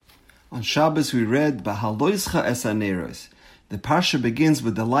On Shabbos we read Bahaloischa es haneros. The parsha begins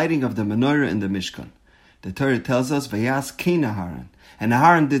with the lighting of the menorah in the Mishkan. The Torah tells us Vayas Kain Aharon, and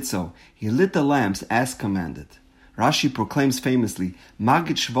Aharon did so. He lit the lamps as commanded. Rashi proclaims famously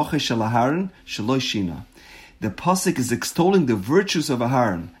Magid Shvoche Shel Aharon Shelo Shina. The pasuk is extolling the virtues of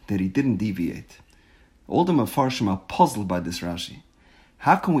Aharon, that he didn't deviate. All the Mefarshim are puzzled by this Rashi.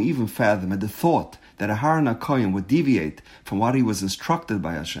 How can we even fathom at the thought that Aharon HaKohen would deviate from what he was instructed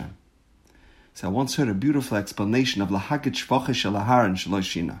by Hashem? So I once heard a beautiful explanation of Lahagid Shvoche Shel Aharon Shelo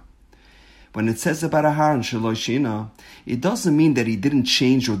Shina. When it says about Aharon Shelo Shina, it doesn't mean that he didn't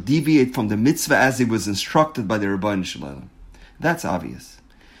change or deviate from the mitzvah as he was instructed by the Rebbeinu Shalom. That's obvious.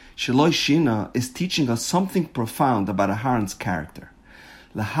 Shelo Shina is teaching us something profound about Aharon's character.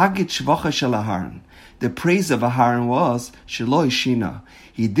 Lahagid Shvoche Shel Aharon. The praise of Aharon was Shelo Shina.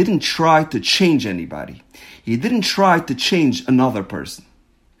 He didn't try to change anybody. He didn't try to change another person.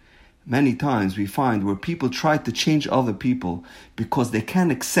 Many times we find where people try to change other people because they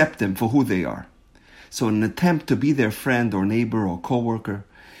can't accept them for who they are. So in an attempt to be their friend or neighbor or co-worker,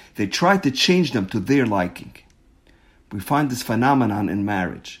 they try to change them to their liking. We find this phenomenon in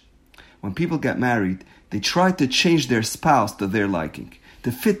marriage. When people get married, they try to change their spouse to their liking,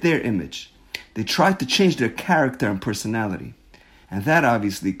 to fit their image. They try to change their character and personality. And that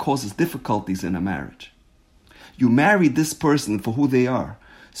obviously causes difficulties in a marriage. You marry this person for who they are.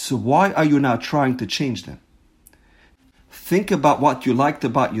 So why are you now trying to change them? Think about what you liked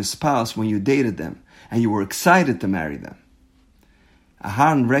about your spouse when you dated them and you were excited to marry them.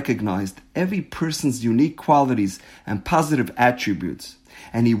 Aharon recognized every person's unique qualities and positive attributes,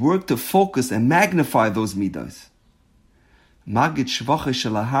 and he worked to focus and magnify those midos. Magid Shvoche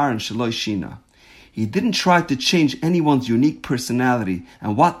Shel Aharon Shelo Shina. He didn't try to change anyone's unique personality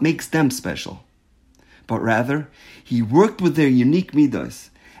and what makes them special, but rather he worked with their unique midos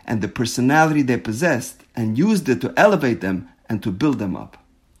and the personality they possessed, and used it to elevate them and to build them up.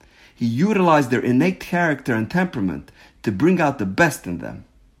 He utilized their innate character and temperament to bring out the best in them.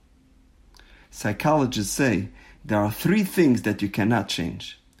 Psychologists say there are 3 things that you cannot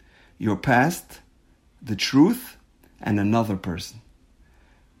change: your past, the truth, and another person.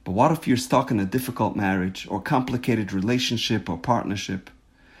 But what if you're stuck in a difficult marriage or complicated relationship or partnership?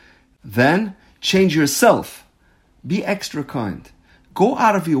 Then change yourself. Be extra kind. Go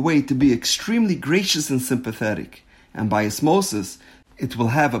out of your way to be extremely gracious and sympathetic, and by osmosis, it will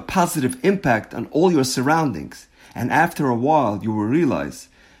have a positive impact on all your surroundings, and after a while you will realize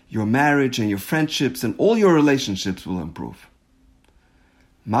your marriage and your friendships and all your relationships will improve.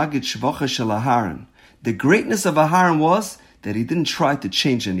 Magid Shvoche Shel Aharon. The greatness of Aharon was that he didn't try to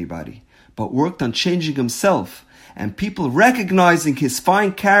change anybody, but worked on changing himself, and people recognizing his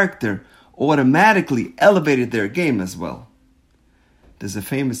fine character automatically elevated their game as well. There's a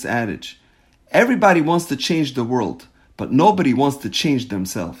famous adage, everybody wants to change the world, but nobody wants to change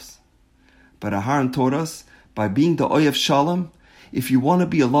themselves. But Aharon taught us, by being the Oyev Shalom, if you want to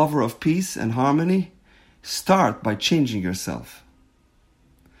be a lover of peace and harmony, start by changing yourself.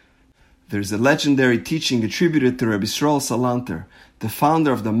 There's a legendary teaching attributed to Rabbi Yisrael Salanter, the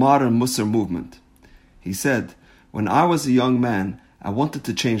founder of the modern Musar movement. He said, when I was a young man, I wanted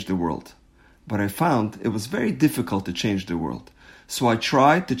to change the world, but I found it was very difficult to change the world. So I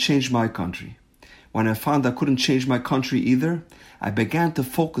tried to change my country. When I found I couldn't change my country either, I began to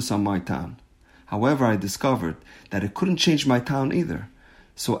focus on my town. However, I discovered that I couldn't change my town either.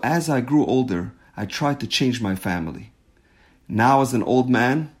 So as I grew older, I tried to change my family. Now as an old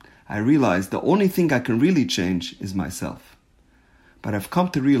man, I realized the only thing I can really change is myself. But I've come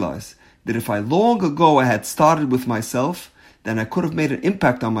to realize that if I long ago I had started with myself, then I could have made an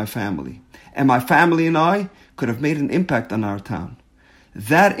impact on my family. And my family and I could have made an impact on our town.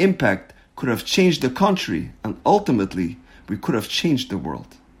 That impact could have changed the country, and ultimately, we could have changed the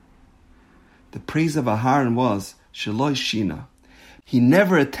world. The praise of Aharon was Shelo Shina. He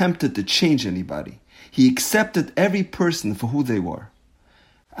never attempted to change anybody. He accepted every person for who they were.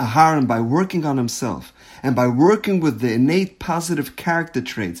 Aharon, by working on himself, and by working with the innate positive character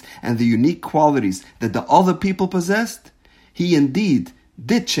traits and the unique qualities that the other people possessed, he indeed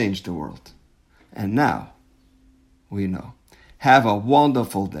did change the world. And now, we know. Have a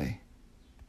wonderful day.